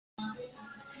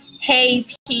Hey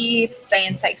peeps,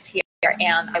 Diane Sykes here,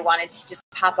 and I wanted to just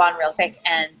pop on real quick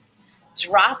and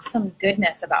drop some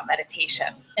goodness about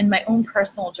meditation. In my own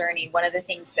personal journey, one of the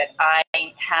things that I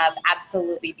have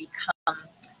absolutely become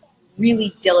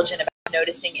really diligent about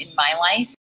noticing in my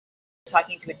life,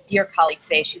 talking to a dear colleague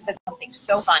today, she said something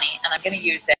so funny, and I'm going to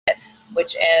use it,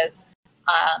 which is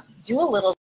do a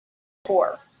little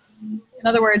tour. In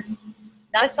other words,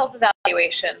 not a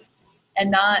self-evaluation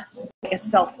and not like a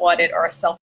self-audit or a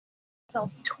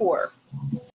self-tour.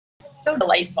 So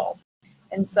delightful.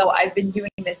 And so I've been doing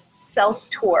this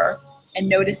self-tour and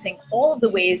noticing all of the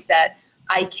ways that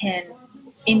I can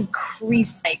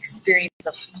increase my experience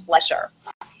of pleasure.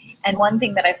 And one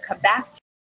thing that I've come back to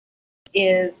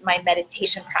is my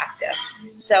meditation practice.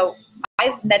 So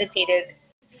I've meditated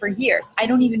for years. I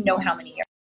don't even know how many years.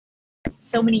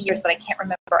 So many years that I can't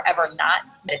remember ever not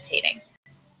meditating.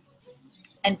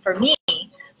 And for me,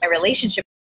 my relationship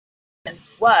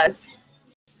was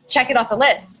check it off the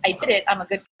list. I did it. I'm a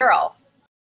good girl.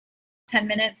 10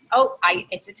 minutes. Oh,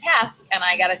 it's a task, and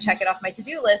I got to check it off my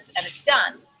to-do list, and it's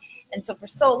done. And so for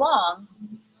so long,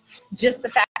 just the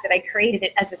fact that I created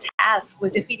it as a task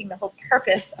was defeating the whole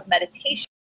purpose of meditation,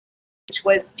 which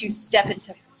was to step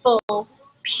into full,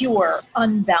 pure,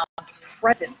 unbound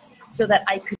presence so that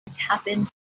I could tap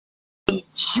into the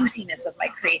juiciness of my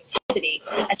creativity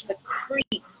and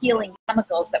secrete healing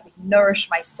chemicals that would nourish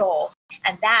my soul.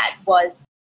 And that was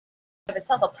of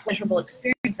itself a pleasurable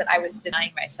experience that I was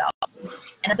denying myself.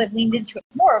 And as I've leaned into it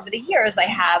more over the years, I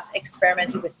have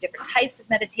experimented with different types of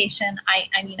meditation.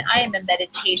 I mean, I am a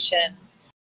meditation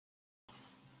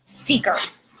seeker.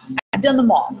 I've done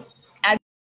them all. I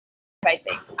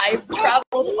think I've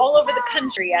traveled all over the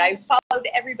country. I've followed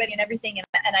everybody and everything,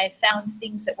 and I found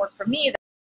things that work for me.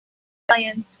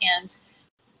 Science, and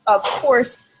of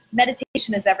course,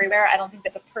 meditation is everywhere. I don't think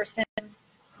there's a person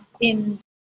in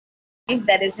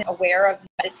that isn't aware of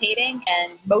meditating,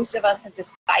 and most of us have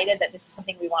decided that this is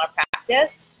something we want to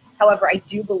practice. However, I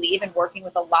do believe in working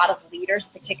with a lot of leaders,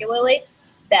 particularly,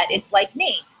 that it's like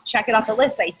me. Check it off the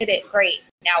list. I did it. Great.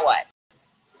 Now what?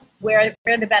 Where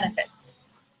are the benefits?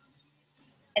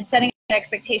 And setting an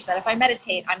expectation that if I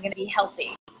meditate, I'm going to be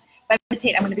healthy. If I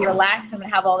meditate, I'm going to be relaxed. I'm going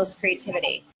to have all this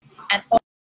creativity. And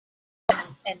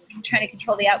trying to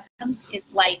control the outcomes is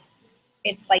like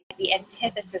the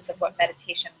antithesis of what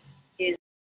meditation is,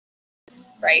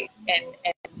 right? And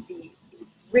the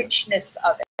richness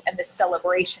of it and the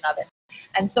celebration of it.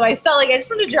 And so I felt like I just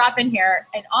want to drop in here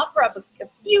and offer up a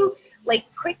few like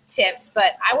quick tips,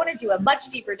 but I want to do a much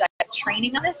deeper dive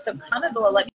training on this. So comment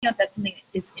below, let me know if that's something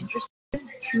that is interesting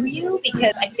to you,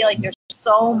 because I feel like there's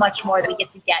so much more that we get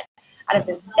to get out of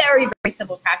the very, very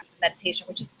simple practice of meditation,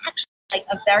 which is actually like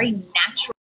a very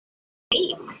natural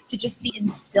way to just be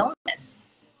in stillness.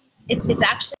 It's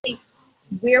actually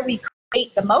where we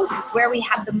create the most. It's where we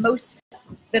have the most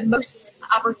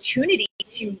opportunity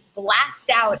to blast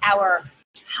out our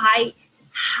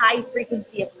high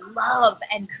frequency of love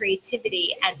and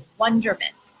creativity and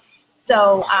wonderment.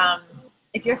 So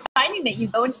if you're finding that you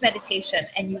go into meditation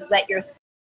and you and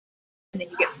then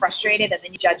you get frustrated and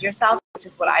then you judge yourself, which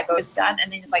is what I've always done,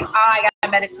 and then it's like, oh, I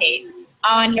gotta meditate.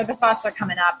 Oh, and the thoughts are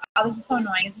coming up. Oh, this is so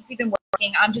annoying. Is this even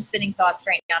working? I'm just spinning thoughts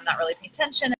right now. I'm not really paying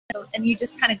attention. And you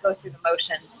just kind of go through the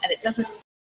motions, and it doesn't.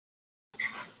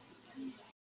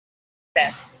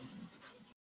 This.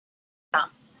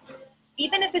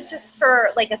 Even if it's just for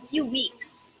like a few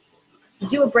weeks,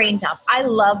 do a brain dump. I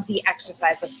love the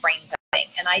exercise of brain dumping,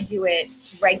 and I do it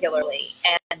regularly,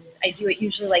 and I do it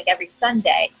usually like every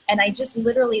Sunday, and I just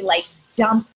literally like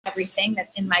dump everything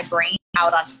that's in my brain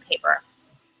out onto paper.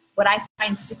 What I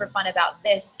find super fun about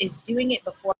this is doing it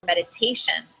before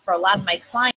meditation. For a lot of my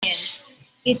clients,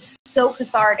 it's so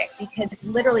cathartic because it's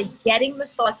literally getting the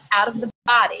thoughts out of the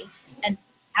body and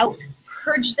out,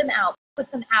 purge them out, put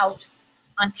them out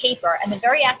on paper. And the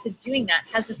very act of doing that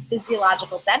has a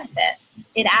physiological benefit.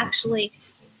 It actually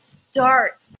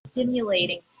starts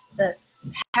stimulating the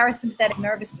parasympathetic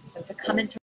nervous system to come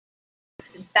into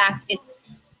focus. In fact, it's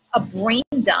a brain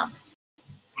dump,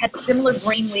 has similar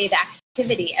brainwave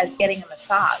activity as getting a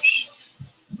massage.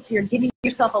 So you're giving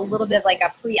yourself a little bit of like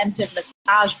a preemptive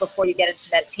massage before you get into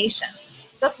meditation.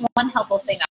 So that's one helpful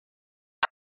thing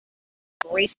I'm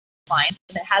great clients,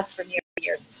 and it has for me over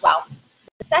years as well.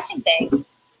 The second thing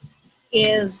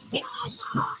is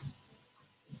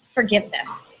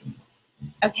forgiveness.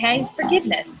 Okay?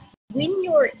 Forgiveness. When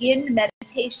you're in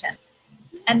meditation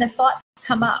and the thoughts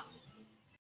come up,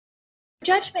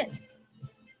 judgment.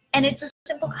 And it's a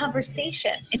simple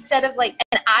conversation. Instead of like,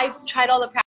 and I've tried all the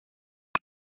practice.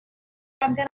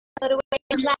 I'm going to put away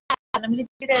and laugh, and I'm going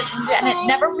to do this, and it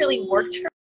never really worked for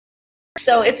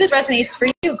So if this resonates for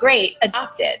you, great,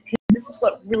 adopt it, because this is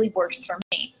what really works for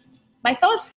me. My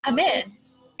thoughts come in,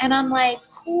 and I'm like,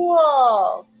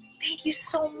 cool, thank you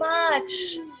so much.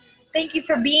 Thank you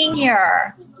for being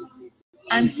here.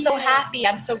 I'm so happy,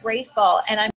 I'm so grateful,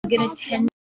 and I'm gonna tend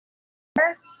to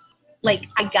her like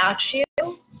I got you,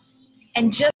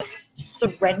 and just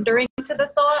surrendering to the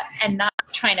thought and not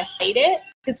trying to fight it,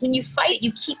 because when you fight it,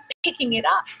 you keep picking it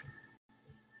up.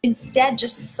 Instead,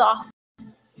 just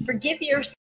forgive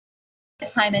yourself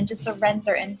time and just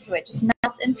surrender into it. Just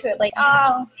melt into it like,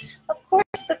 oh, of course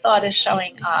the thought is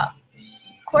showing up.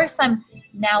 Of course I'm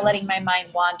now letting my mind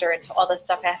wander into all the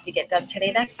stuff I have to get done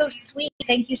today. That's so sweet.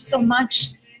 Thank you so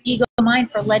much, ego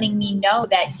mind, for letting me know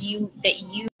that you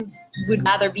would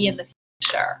rather be in the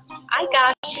future. I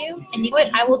got you, and you know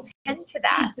what? I will tend to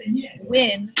that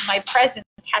when my present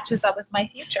catches up with my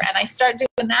future. And I start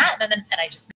doing that, and I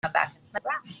just come back into my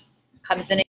breath.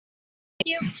 Comes in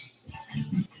you.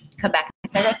 Come back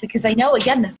into my breath, because I know,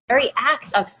 again, the very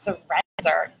act of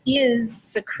surrender is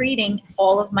secreting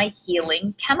all of my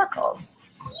healing chemicals.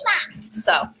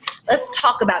 So let's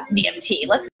talk about DMT.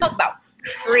 Let's talk about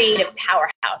creative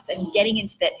powerhouse and getting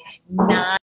into the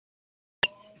non-state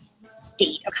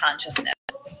of consciousness.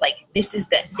 Like this is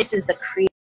the creative.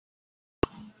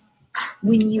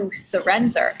 When you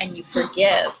surrender and you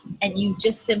forgive and you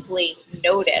just simply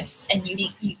notice, and you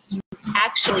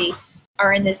actually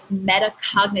are in this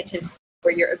metacognitive state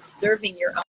where you're observing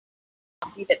your own,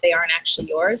 see that they aren't actually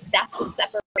yours. That's the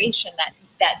separation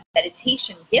that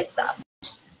meditation gives us.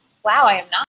 Wow, I am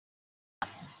not.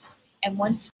 And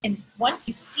once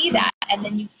you see that, and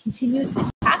then you continuously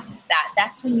practice that,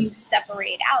 that's when you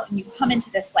separate out and you come into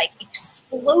this like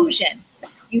explosion.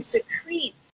 You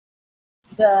secrete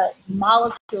the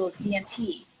molecule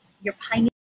DMT, your pineal,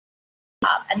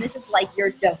 and this is like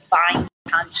your divine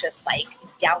conscious like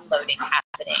downloading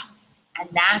happening. And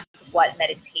that's what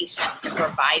meditation can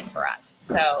provide for us.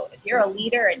 So if you're a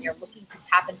leader and you're looking to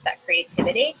tap into that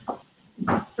creativity,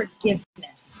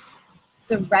 forgiveness,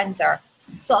 surrender,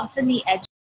 soften the edge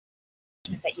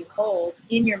that you hold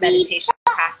in your meditation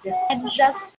practice, and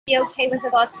just be okay with the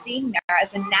thoughts being there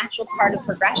as a natural part of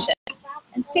progression,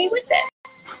 and stay with it.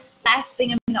 Last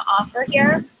thing I'm going to offer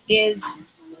here is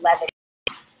levity.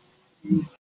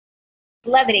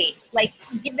 Levity, like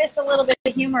give this a little bit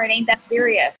of humor. It ain't that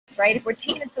serious, right? If we're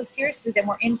taking it so seriously, then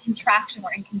we're in contraction,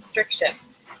 we're in constriction.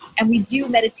 And we do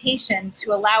meditation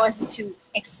to allow us to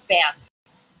expand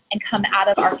and come out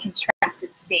of our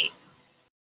contracted state.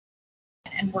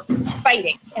 And we're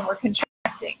fighting and we're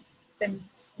contracting, then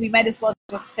we might as well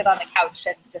just sit on the couch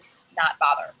and just not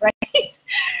bother, right?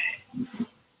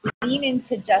 Lean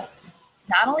into just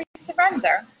not only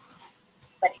surrender,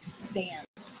 but expand.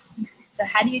 So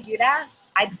how do you do that?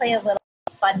 I play a little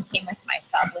fun game with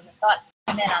myself. When the thoughts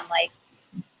come in, I'm like,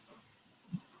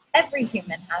 every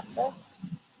human has this.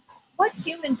 What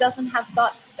human doesn't have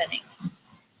thoughts spinning?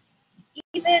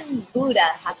 Even Buddha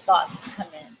had thoughts come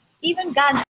in. Even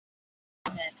God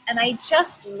come in. And I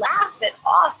just laugh it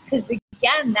off, because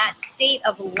again, that state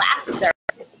of laughter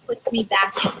puts me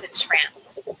back into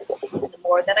trance. And the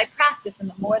more that I practice, and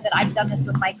the more that I've done this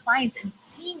with my clients and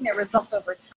seeing their results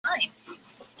over time,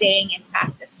 staying in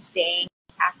practice, staying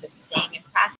in practice, staying in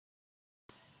practice.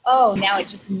 Oh, now it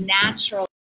just naturally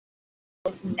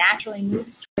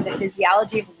moves toward the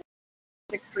physiology of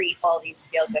secrete all these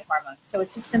feel-good hormones. So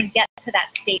it's just going to get to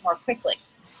that state more quickly.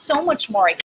 So much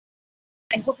more.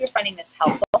 I hope you're finding this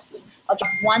helpful. I'll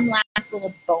drop one last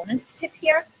little bonus tip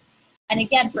here. And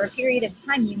again, for a period of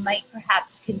time, you might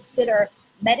perhaps consider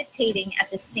meditating at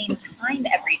the same time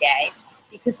every day,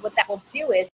 because what that will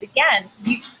do is, again,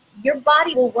 your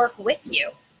body will work with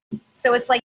you. So it's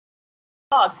like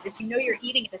dogs. If you know you're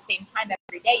eating at the same time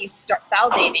every day, you start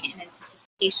salivating in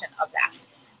anticipation of that.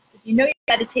 So if you know you're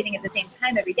meditating at the same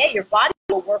time every day, your body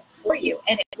will work for you,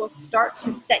 and it will start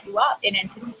to set you up in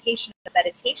anticipation of the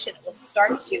meditation. It will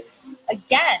start to,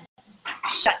 again,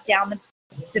 shut down the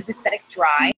sympathetic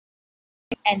drive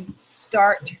and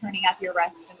start turning up your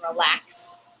rest and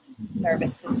relax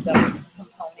nervous system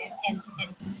component, and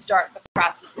start the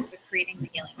process of secreting the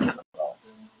healing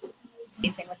chemicals.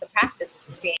 Same thing with the practice of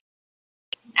staying,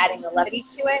 adding the levity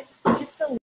to it. Just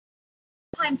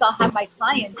sometimes I'll have my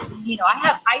clients,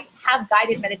 I have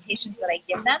guided meditations that I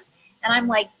give them, and I'm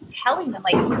like telling them,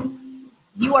 like,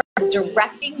 you are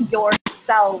directing your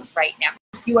cells right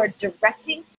now. You are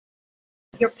directing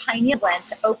your pineal gland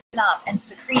to open up and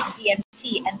secrete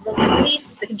DMT and release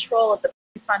the control of the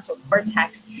prefrontal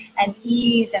cortex and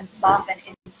ease and soften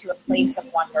into a place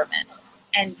of wonderment.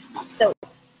 And so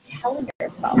telling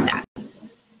yourself that.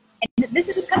 And this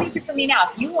is just coming through for me now.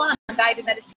 If you want a guided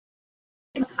meditation,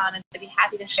 in the comments. I'd be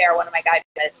happy to share one of my guided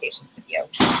meditations with you.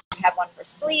 I have one for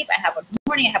sleep. I have one for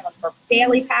morning. I have one for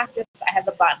daily practice. I have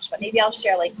a bunch, but maybe I'll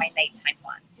share like my nighttime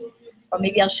ones, or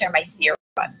maybe I'll share my fear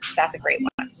one. That's a great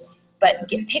one. But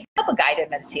pick up a guided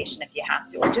meditation if you have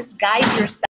to, or just guide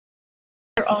yourself,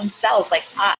 your own cells. Like,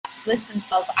 listen,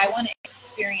 cells, I want to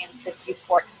experience this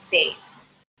euphoric state,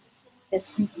 this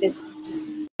just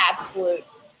absolute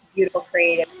beautiful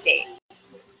creative state.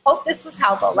 Hope this was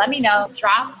helpful. Let me know.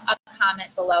 Drop a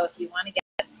comment below if you want to get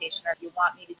meditation or if you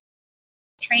want me to do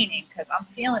training, because I'm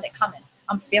feeling it coming.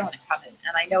 I'm feeling it coming,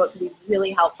 and I know it can be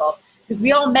really helpful because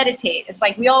we all meditate. It's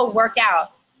like we all work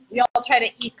out. We all try to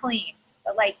eat clean,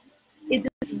 but like, is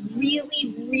this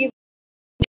really, really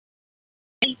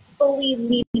fully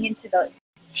leaning into the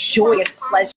joy and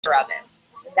pleasure of it?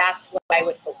 That's what I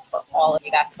would hope for all of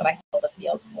you. That's what I hope the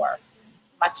field for.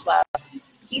 Much love.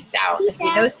 Peace out. If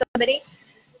you know somebody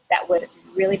that would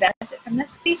really benefit from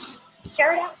this, please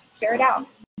share it out. Share it out.